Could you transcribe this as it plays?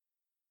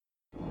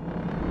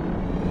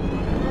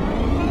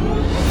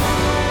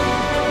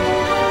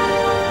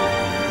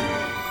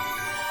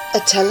A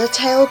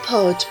Telltale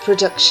Pod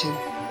production.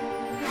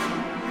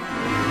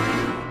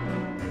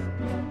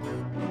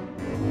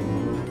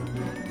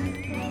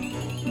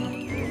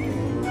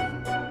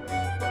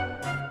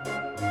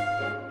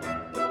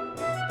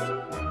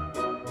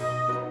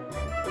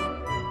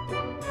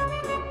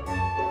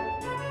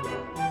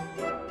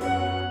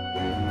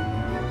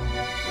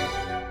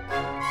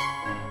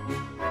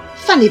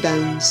 Funny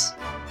Bones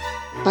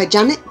by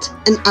Janet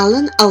and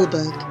Alan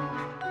Alberg.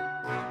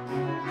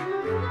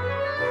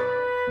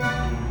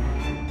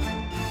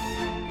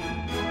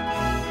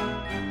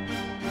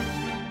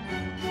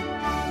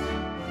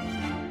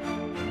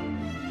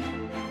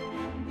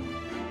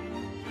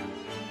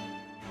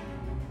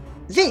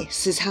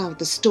 This is how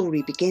the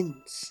story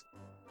begins.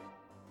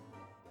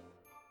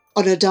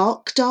 On a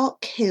dark,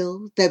 dark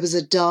hill there was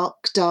a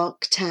dark,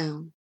 dark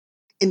town.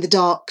 In the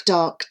dark,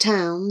 dark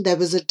town there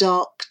was a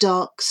dark,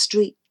 dark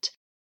street.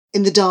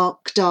 In the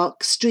dark,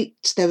 dark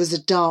street there was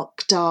a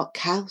dark, dark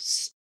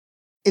house.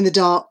 In the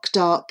dark,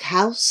 dark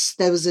house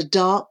there was a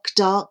dark,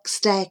 dark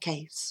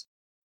staircase.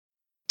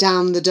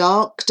 Down the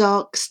dark,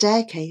 dark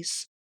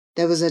staircase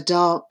there was a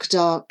dark,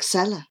 dark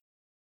cellar.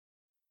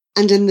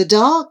 And in the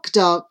dark,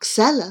 dark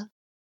cellar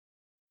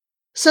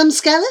some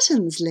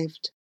skeletons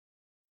lived.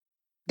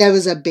 There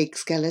was a big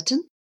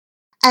skeleton,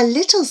 a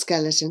little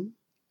skeleton,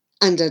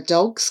 and a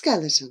dog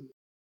skeleton.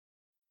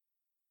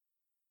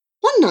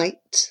 One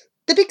night,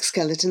 the big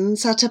skeleton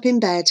sat up in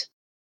bed.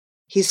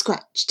 He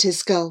scratched his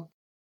skull.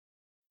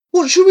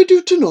 "What shall we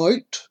do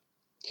tonight?"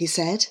 he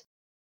said.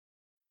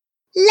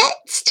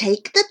 "Let's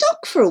take the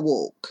dog for a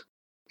walk,"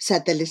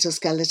 said the little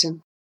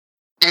skeleton,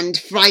 "and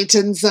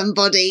frighten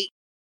somebody."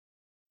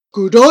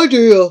 "Good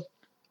idea,"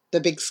 the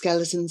big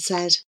skeleton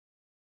said.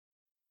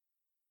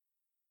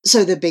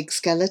 So the big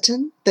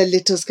skeleton, the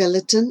little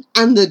skeleton,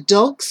 and the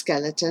dog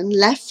skeleton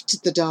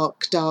left the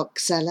dark, dark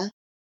cellar,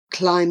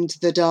 climbed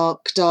the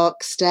dark,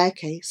 dark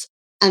staircase,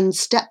 and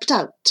stepped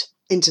out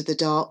into the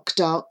dark,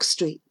 dark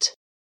street.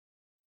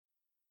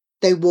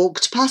 They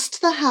walked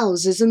past the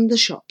houses and the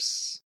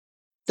shops.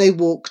 They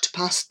walked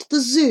past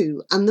the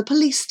zoo and the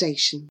police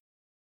station.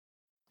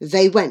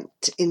 They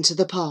went into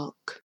the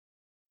park.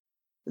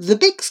 The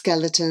big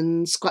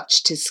skeleton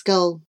scratched his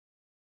skull.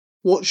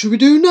 "What shall we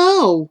do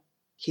now?"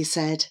 he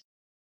said.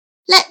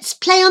 "Let's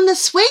play on the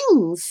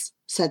swings,"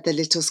 said the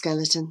little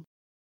skeleton,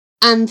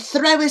 "and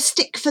throw a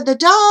stick for the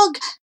dog,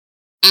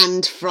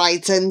 and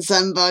frighten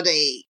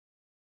somebody."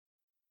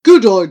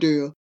 "Good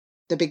idea,"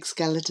 the big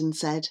skeleton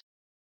said.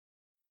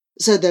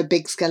 So the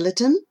big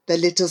skeleton, the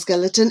little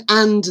skeleton,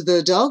 and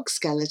the dog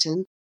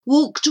skeleton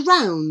walked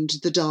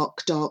round the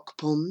dark, dark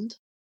pond,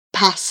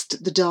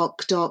 past the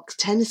dark, dark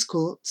tennis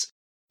courts,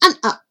 and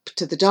up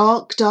to the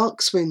dark,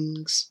 dark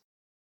swings.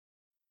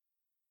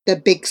 The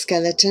big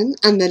skeleton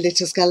and the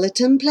little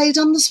skeleton played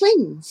on the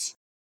swings.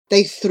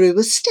 They threw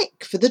a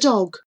stick for the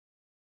dog.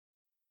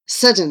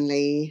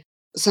 Suddenly,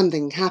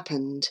 something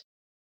happened.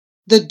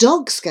 The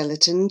dog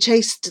skeleton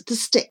chased the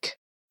stick,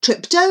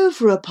 tripped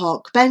over a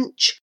park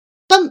bench,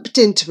 bumped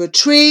into a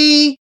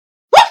tree,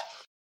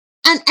 woof,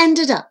 and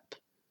ended up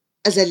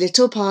as a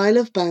little pile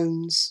of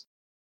bones.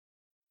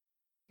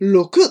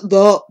 "Look at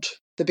that,"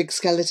 the big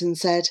skeleton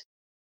said.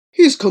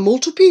 "He's come all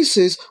to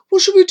pieces.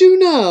 What shall we do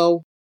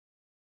now?"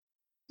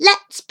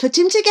 "Let's put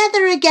him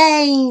together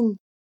again,"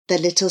 the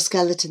little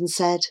skeleton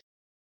said.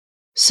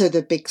 So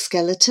the big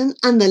skeleton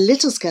and the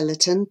little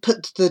skeleton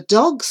put the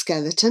dog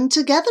skeleton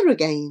together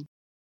again.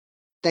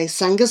 They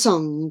sang a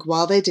song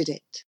while they did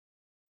it.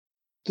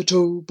 "The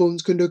toe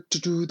bone's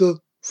connected to the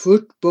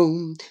foot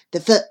bone.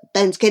 The foot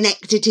bone's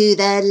connected to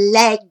the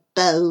leg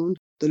bone.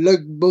 The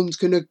leg bone's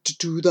connected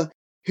to the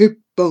hip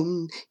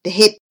bone. The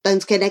hip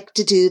bone's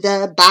connected to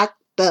the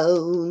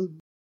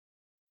backbone."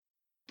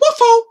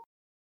 "Waffle!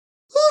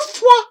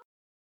 Oofwa!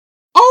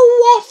 Oh,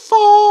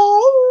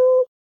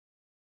 waffle!"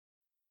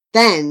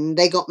 Then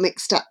they got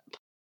mixed up.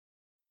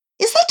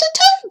 "Is that a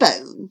toe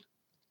bone?"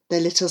 the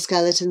little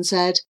skeleton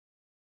said.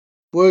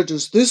 "Where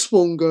does this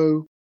one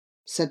go?"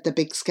 said the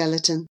big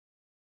skeleton.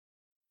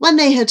 When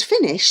they had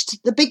finished,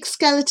 the big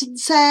skeleton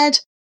said,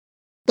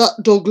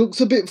 "That dog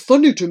looks a bit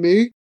funny to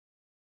me."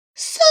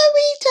 "So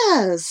he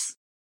does,"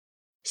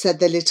 said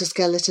the little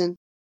skeleton.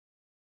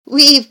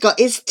 "We've got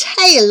his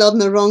tail on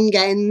the wrong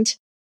end,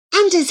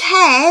 and his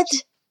head."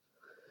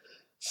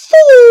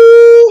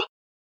 "Foo!"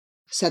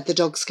 said the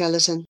dog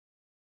skeleton.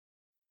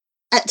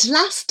 At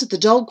last the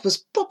dog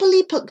was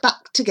properly put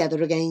back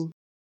together again.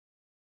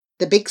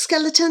 The big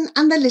skeleton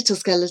and the little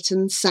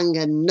skeleton sang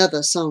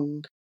another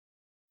song.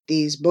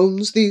 These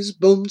bones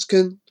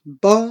can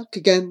bark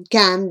again,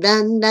 can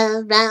run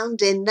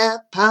around in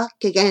the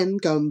park again,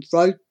 can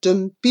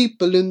frighten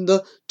people in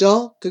the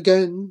dark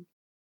again."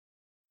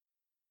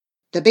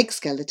 The big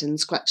skeleton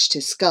scratched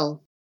his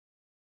skull.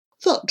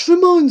 "That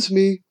reminds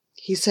me,"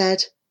 he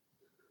said.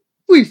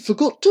 "We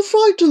forgot to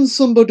frighten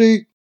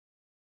somebody."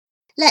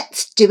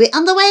 "Let's do it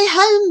on the way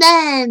home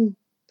then,"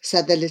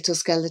 said the little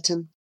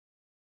skeleton.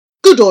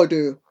 "Good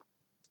idea,"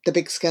 the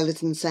big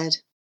skeleton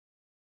said.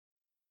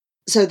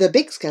 So the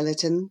big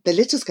skeleton, the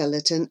little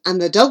skeleton,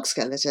 and the dog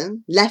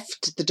skeleton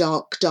left the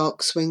dark,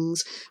 dark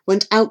swings,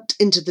 went out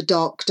into the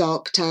dark,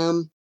 dark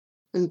town,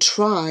 and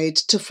tried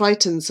to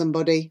frighten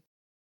somebody.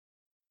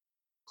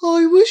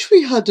 I wish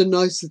we had a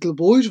nice little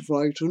boy to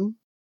frighten.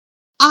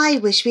 I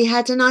wish we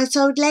had a nice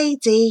old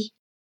lady.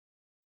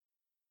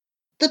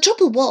 The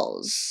trouble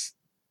was,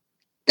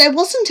 there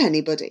wasn't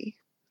anybody.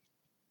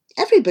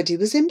 Everybody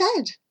was in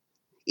bed.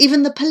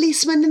 Even the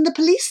policemen in the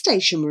police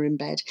station were in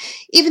bed.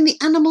 Even the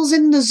animals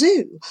in the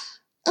zoo.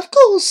 Of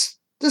course,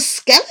 the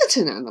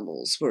skeleton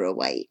animals were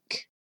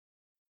awake.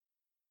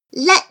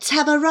 Let's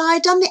have a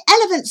ride on the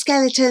elephant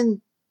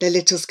skeleton, the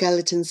little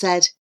skeleton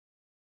said.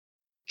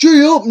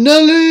 Gee up,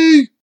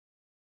 Nelly!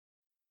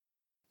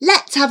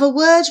 Let's have a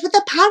word with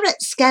the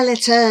parrot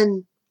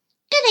skeleton.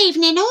 Good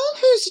evening all,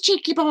 who's the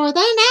cheeky boy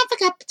there? Now have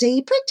a cup of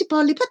tea, pretty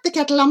Polly, put the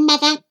kettle on,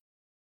 mother.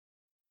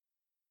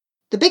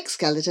 The big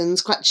skeleton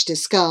scratched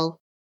his skull.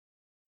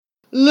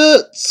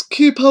 Let's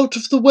keep out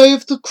of the way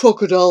of the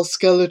crocodile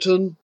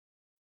skeleton,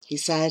 he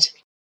said.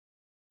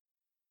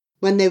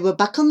 When they were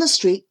back on the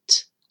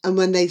street, and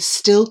when they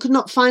still could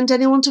not find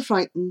anyone to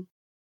frighten,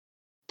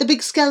 the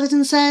big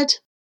skeleton said,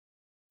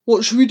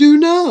 What shall we do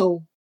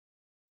now?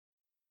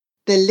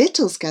 The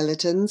little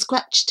skeleton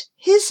scratched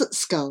his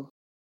skull.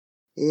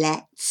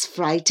 Let's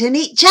frighten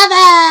each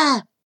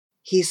other,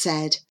 he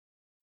said.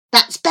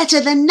 That's better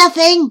than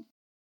nothing.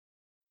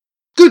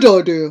 Good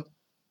idea,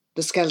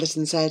 the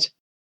skeleton said.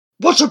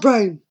 What a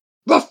brain!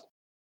 Ruff!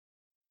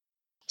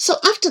 So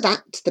after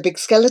that, the big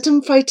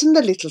skeleton frightened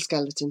the little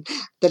skeleton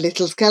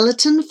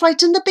skeleton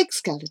frightened the big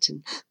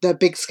skeleton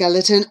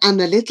skeleton and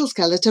the little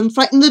skeleton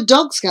frightened the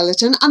dog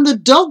skeleton, and the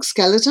dog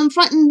skeleton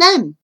frightened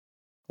them.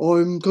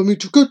 I'm coming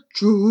to get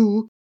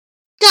you.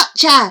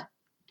 Gotcha!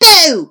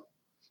 Boo!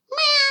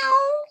 Meow!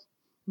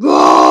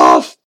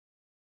 Ruff!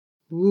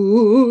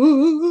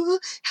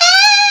 Help!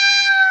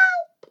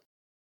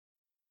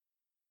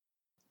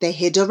 They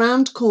hid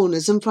around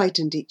corners and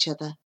frightened each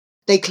other.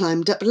 They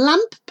climbed up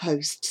lamp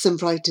posts and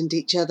frightened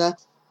each other.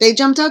 They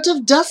jumped out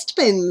of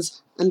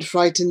dustbins and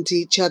frightened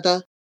each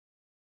other.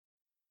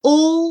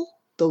 All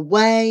the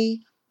way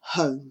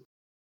home.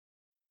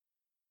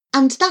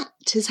 And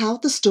that is how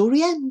the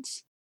story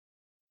ends.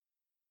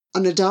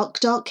 On a dark,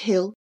 dark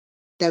hill,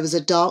 there was a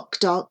dark,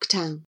 dark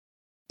town.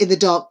 In the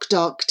dark,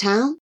 dark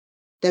town,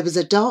 there was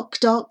a dark,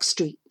 dark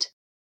street.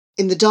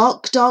 In the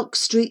dark, dark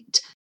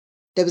street,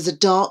 there was a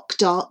dark,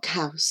 dark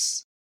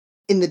house.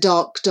 In the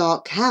dark,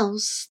 dark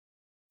house,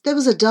 there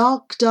was a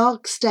dark,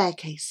 dark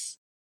staircase.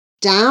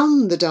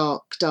 Down the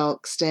dark,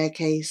 dark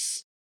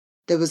staircase,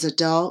 there was a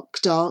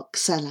dark, dark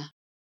cellar.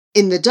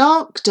 In the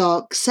dark,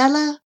 dark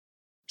cellar,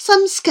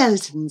 some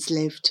skeletons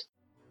lived.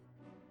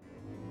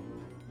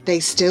 They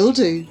still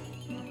do.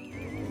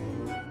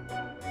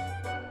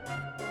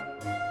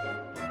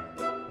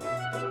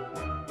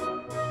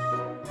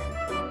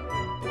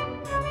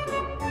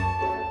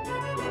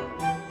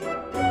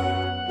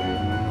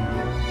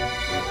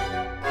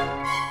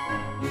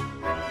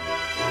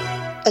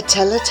 A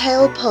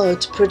Telltale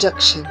Pod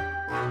production.